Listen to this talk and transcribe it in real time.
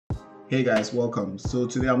Hey guys, welcome. So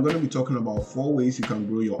today I'm going to be talking about 4 ways you can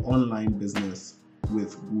grow your online business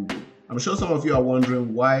with Google. I'm sure some of you are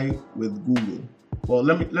wondering why with Google. Well,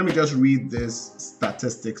 let me just read this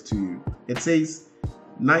statistics to you. It says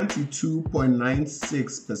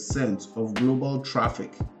 92.96% of global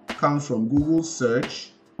traffic comes from Google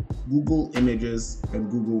Search, Google Images,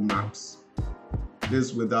 and Google Maps.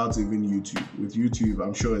 This without even YouTube. With YouTube,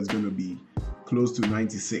 I'm sure it's going to be close to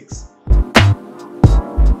 96.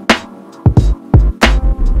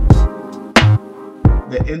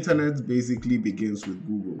 The internet basically begins with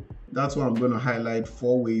Google. That's why I'm going to highlight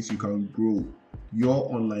 4 ways you can grow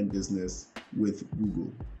your online business with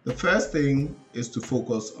Google. The first thing is to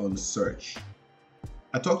focus on search.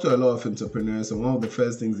 I talk to a lot of entrepreneurs, and one of the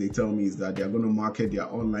first things they tell me is that they're going to market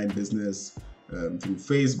their online business through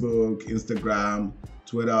Facebook, Instagram,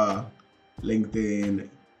 Twitter, LinkedIn,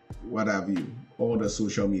 what have you, all the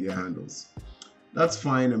social media handles. That's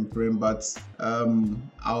fine and prim, but I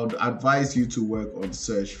would advise you to work on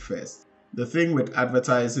search first. The thing with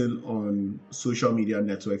advertising on social media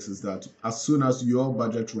networks is that as soon as your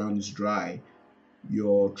budget runs dry,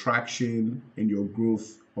 your traction and your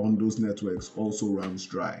growth on those networks also runs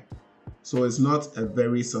dry. So it's not a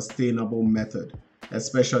very sustainable method,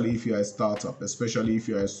 especially if you're a startup, especially if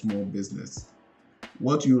you're a small business.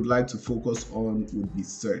 What you would like to focus on would be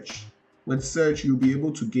search. With search, you'll be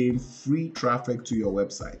able to gain free traffic to your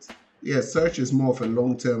website. Yes, search is more of a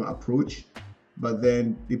long-term approach, but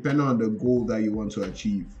then depending on the goal that you want to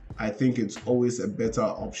achieve, I think it's always a better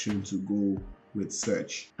option to go with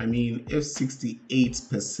search. I mean, if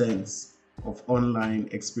 68% of online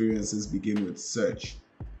experiences begin with search,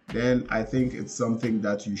 then I think it's something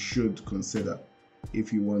that you should consider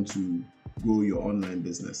if you want to grow your online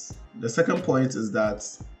business. The second point is that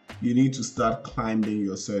you need to start climbing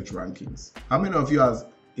your search rankings. How many of you are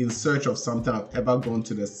in search of something have ever gone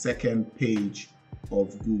to the second page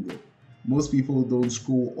of Google? Most people don't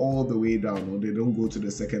scroll all the way down, or they don't go to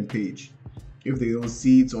the second page. If they don't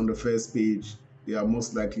see it on the first page, they are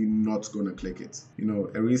most likely not going to click it.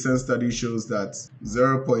 A recent study shows that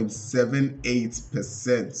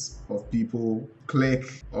 0.78% of people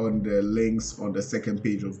click on the links on the second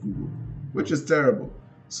page of Google, which is terrible.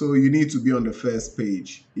 So you need to be on the first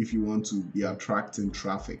page if you want to be attracting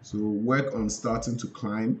traffic. So work on starting to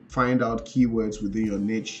climb, find out keywords within your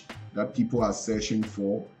niche that people are searching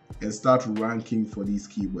for, and start ranking for these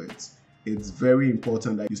keywords. It's very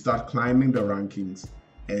important that you start climbing the rankings,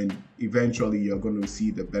 and eventually you're going to see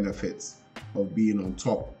the benefits of being on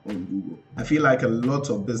top on Google. I feel like a lot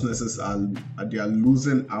of businesses are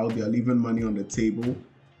losing out, they're leaving money on the table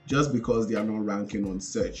just because they are not ranking on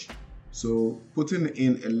search. So putting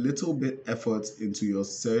in a little bit effort into your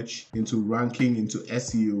search, into ranking, into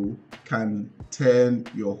SEO can turn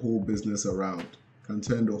your whole business around, can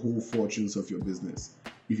turn the whole fortunes of your business.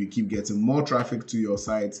 If you keep getting more traffic to your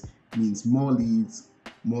site, it means more leads,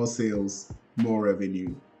 more sales, more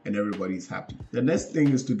revenue, and everybody's happy. The next thing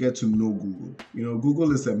is to get to know Google.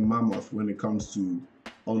 Google is a mammoth when it comes to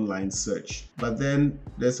online search, but then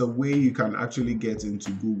there's a way you can actually get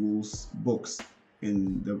into Google's books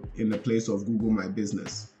in the place of Google My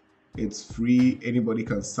Business. It's free. Anybody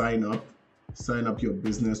can sign up your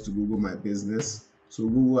business to Google My Business. So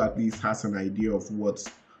Google at least has an idea of what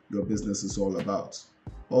your business is all about.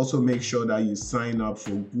 Also make sure that you sign up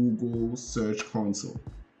for Google Search Console.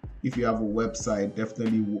 If you have a website,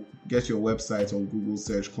 definitely get your website on Google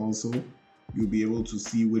Search Console. You'll be able to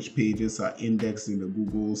see which pages are indexed in the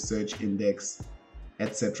Google Search Index,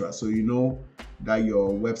 etc. So you know that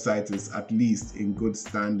your website is at least in good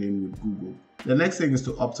standing with Google. The next thing is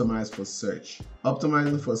to optimize for search.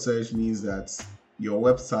 Optimizing for search means that your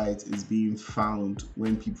website is being found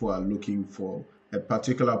when people are looking for a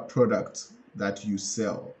particular product that you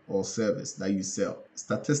sell or service that you sell.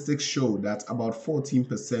 Statistics show that about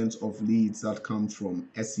 14% of leads that come from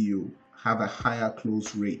SEO have a higher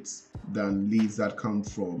close rate than leads that come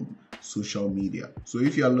from social media. So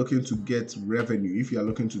if you are looking to get revenue, if you are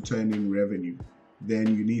looking to turn in revenue,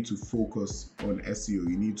 then you need to focus on SEO.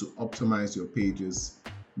 You need to optimize your pages,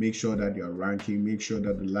 make sure that you're ranking, make sure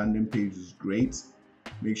that the landing page is great,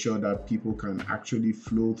 make sure that people can actually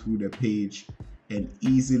flow through the page and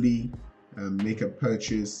easily make a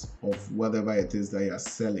purchase of whatever it is that you're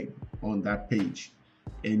selling on that page.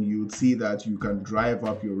 And you'll see that you can drive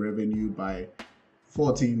up your revenue by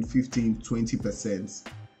 14, 15, 20%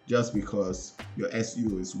 just because your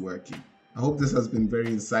SEO is working. I hope this has been very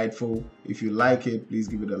insightful. If you like it, please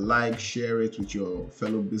give it a like, share it with your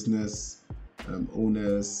fellow business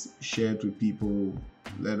owners, share it with people.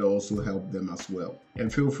 Let it also help them as well.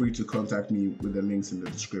 And feel free to contact me with the links in the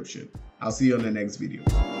description. I'll see you on the next video.